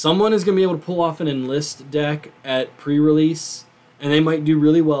 Someone is going to be able to pull off an Enlist deck at pre-release, and they might do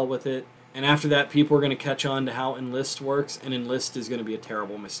really well with it. And after that, people are going to catch on to how Enlist works, and Enlist is going to be a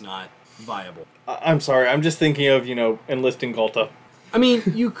terrible miss, not viable. I'm sorry. I'm just thinking of, enlisting Galta. I mean,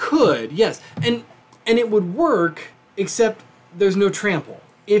 you could, yes. And it would work, except there's no trample.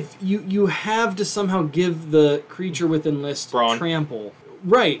 If you have to somehow give the creature with Enlist Brawn. trample.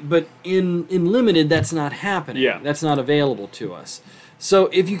 Right, but in Limited, that's not happening. Yeah. That's not available to us. So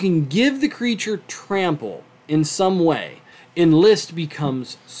if you can give the creature trample in some way, Enlist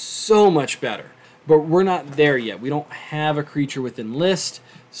becomes so much better. But we're not there yet. We don't have a creature with Enlist,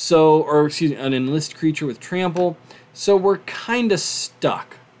 an Enlist creature with trample, so we're kind of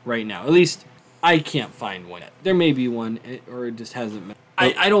stuck right now. At least I can't find one yet. There may be one, or it just hasn't been.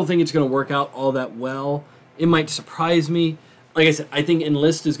 I don't think it's going to work out all that well. It might surprise me. Like I said, I think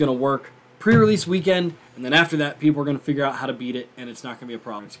Enlist is going to work pre-release weekend, and then after that, people are going to figure out how to beat it, and it's not going to be a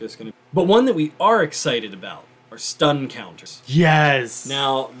problem. It's just going to. But one that we are excited about are stun counters. Yes.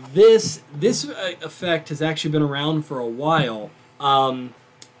 Now, this effect has actually been around for a while, and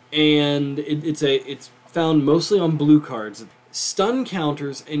it's found mostly on blue cards. Stun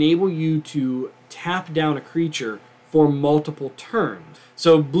counters enable you to tap down a creature for multiple turns.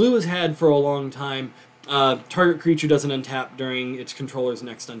 So blue has had for a long time, target creature doesn't untap during its controller's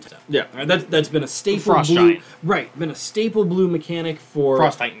next untap. Yeah. All right, that's been a staple Frost blue. Giant. Right, been a staple blue mechanic for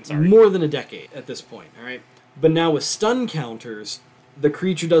Frost Titan, sorry. more than a decade at this point. All right, but now with stun counters, the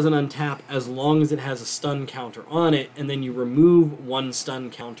creature doesn't untap as long as it has a stun counter on it, and then you remove one stun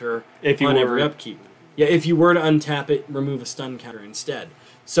counter on every upkeep. Yeah, if you were to untap it, remove a stun counter instead.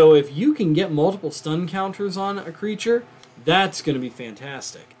 So if you can get multiple stun counters on a creature, that's going to be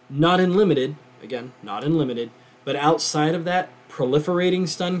fantastic. Not in Limited, again, not in Limited, but outside of that, proliferating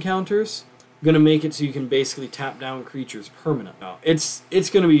stun counters going to make it so you can basically tap down creatures permanent. Now, it's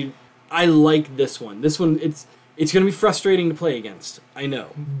going to be. I like this one. This one, it's It's going to be frustrating to play against, I know.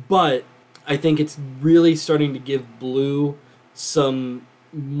 But I think it's really starting to give blue some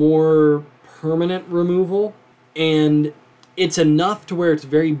more permanent removal, and it's enough to where it's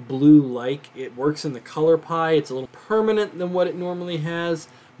very blue-like. It works in the color pie. It's a little permanent than what it normally has,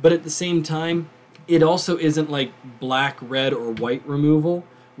 but at the same time, it also isn't like black, red, or white removal,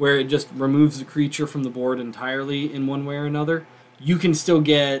 where it just removes the creature from the board entirely in one way or another. You can still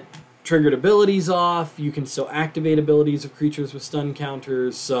get triggered abilities off. You can still activate abilities of creatures with stun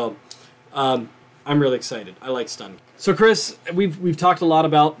counters. So I'm really excited. I like stun. So Chris, we've talked a lot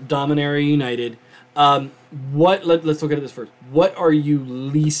about Dominaria United. Let's look at this first. What are you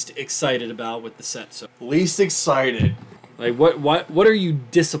least excited about with the set? So Least excited. like what are you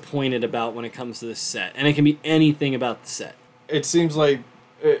disappointed about when it comes to this set? And it can be anything about the set. It seems like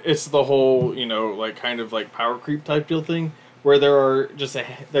it's the whole, like kind of like power creep type deal thing, where there's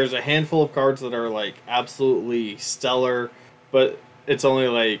a handful of cards that are like absolutely stellar, but it's only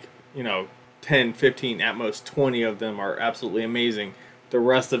like, 10, 15, at most 20 of them are absolutely amazing. The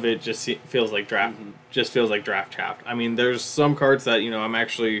rest of it just feels like draft, chaff. I mean, there's some cards that, I'm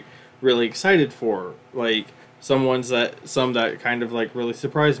actually really excited for, like some that kind of like really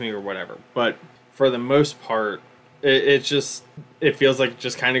surprise me or whatever. But for the most part, it feels like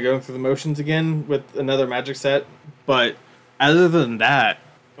just kind of going through the motions again with another Magic set. But other than that,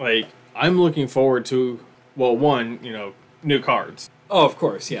 like, I'm looking forward to, well, one, new cards. Oh, of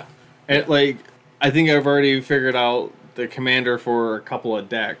course, yeah. And like, I think I've already figured out the commander for a couple of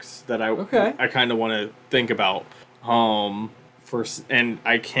decks that I kind of want to think about. And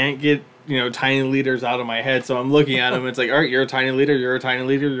I can't get tiny leaders out of my head, so I'm looking at them. It's like, all right, you're a tiny leader, you're a tiny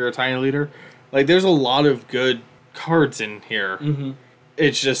leader, you're a tiny leader. Like, there's a lot of good cards in here. Mm-hmm.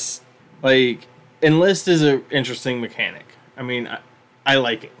 It's just like, Enlist is an interesting mechanic. I mean, I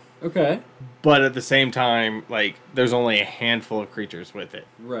like it. Okay. But at the same time, like, there's only a handful of creatures with it.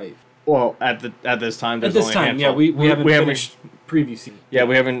 Right. Well, at this time, there's only a handful. Yeah, we haven't finished preview season. Yeah,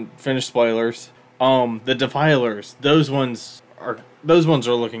 we haven't finished spoilers. The Defilers, those ones are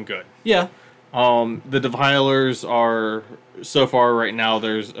looking good. Yeah. The Defilers are, so far right now,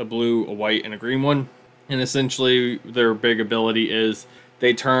 there's a blue, a white, and a green one. And essentially, their big ability is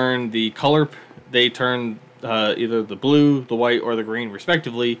they turn either the blue, the white, or the green,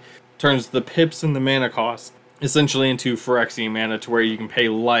 respectively, turns the pips and the mana cost essentially into Phyrexian mana, to where you can pay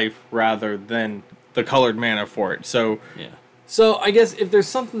life rather than the colored mana for it. So yeah. So I guess if there's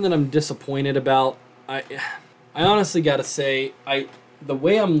something that I'm disappointed about, I honestly gotta say, the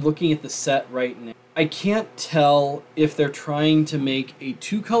way I'm looking at the set right now, I can't tell if they're trying to make a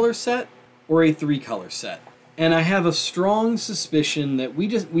 2-color set or a 3-color set. And I have a strong suspicion that we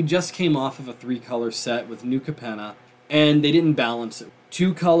just came off of a 3-color set with New Capenna, and they didn't balance it.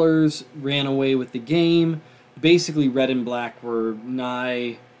 2 colors ran away with the game. Basically, red and black were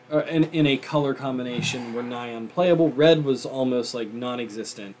nigh, in a color combination, were nigh unplayable. Red was almost like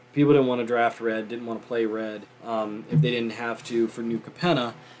non-existent. People didn't want to draft red, didn't want to play red if they didn't have to for New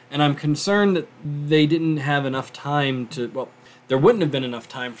Capenna. And I'm concerned that they didn't have enough time there wouldn't have been enough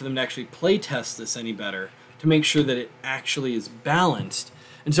time for them to actually play test this any better to make sure that it actually is balanced.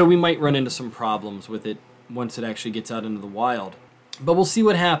 And so we might run into some problems with it once it actually gets out into the wild. But we'll see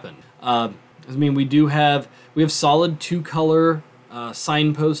what happens. I mean, we have solid 2-color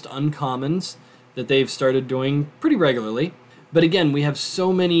signpost uncommons that they've started doing pretty regularly. But again, we have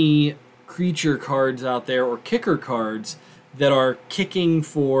so many creature cards out there, or kicker cards, that are kicking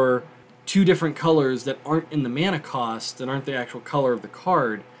for 2 different colors that aren't in the mana cost, that aren't the actual color of the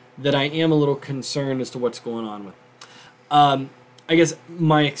card, that I am a little concerned as to what's going on with. I guess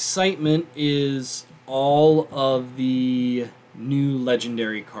my excitement is all of the new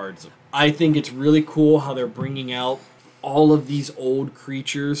legendary cards. I think it's really cool how they're bringing out all of these old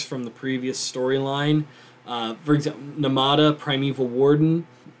creatures from the previous storyline. For example, Namada, Primeval Warden,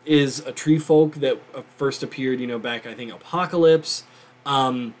 is a tree folk that first appeared, back, I think, Apocalypse.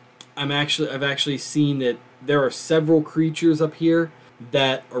 I've actually seen that there are several creatures up here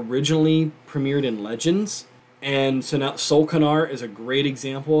that originally premiered in Legends. And so now Solkanar is a great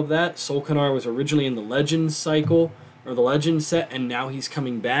example of that. Solkanar was originally in the Legends cycle, or the Legends set, and now he's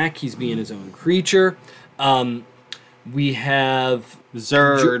coming back. He's being his own creature. We have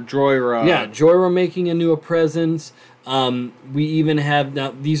Joyra. Yeah, Joyra making a new presence. We even have,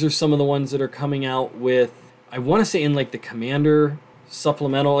 now these are some of the ones that are coming out with, I want to say in like the Commander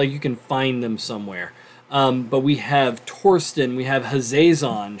supplemental, like you can find them somewhere. But we have Torsten, we have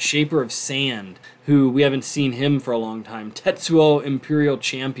Hazazon, Shaper of Sand, who we haven't seen him for a long time. Tetsuo, Imperial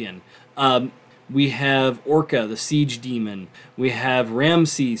Champion. We have Orca, the Siege Demon. We have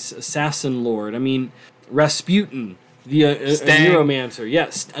Ramses, Assassin Lord. I mean, Rasputin, the Stang. Neuromancer.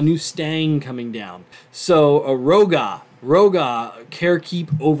 Yes, a new Stang coming down. So Roga,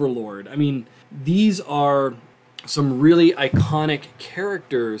 Carekeep Overlord. I mean, these are some really iconic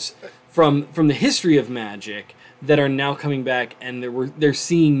characters from the history of Magic that are now coming back, and they're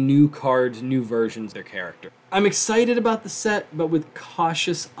seeing new cards, new versions of their character. I'm excited about the set, but with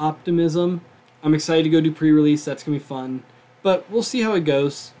cautious optimism. I'm excited to go do pre-release. That's going to be fun. But we'll see how it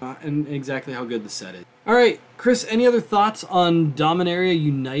goes and exactly how good the set is. All right, Chris, any other thoughts on Dominaria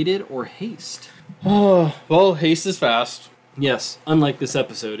United or Haste? Oh, well, haste is fast. Yes, unlike this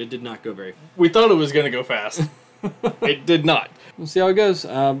episode, it did not go very fast. We thought it was going to go fast. It did not. We'll see how it goes.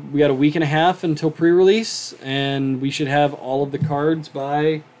 We got a week and a half until pre-release, and we should have all of the cards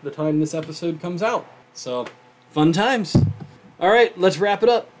by the time this episode comes out. So, fun times. All right, let's wrap it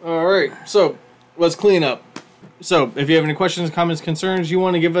up. All right, so let's clean up. So, if you have any questions, comments, concerns, you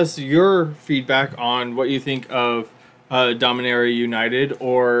want to give us your feedback on what you think of Dominaria United,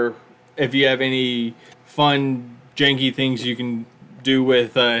 or if you have any fun, janky things you can do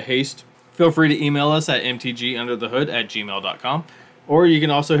with Haste, feel free to email us at mtgunderthehood@gmail.com, or you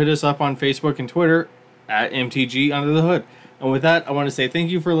can also hit us up on Facebook and Twitter at mtgunderthehood. And with that, I want to say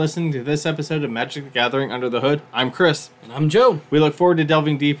thank you for listening to this episode of Magic the Gathering Under the Hood. I'm Chris. And I'm Joe. We look forward to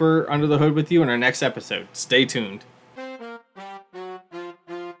delving deeper under the hood with you in our next episode. Stay tuned.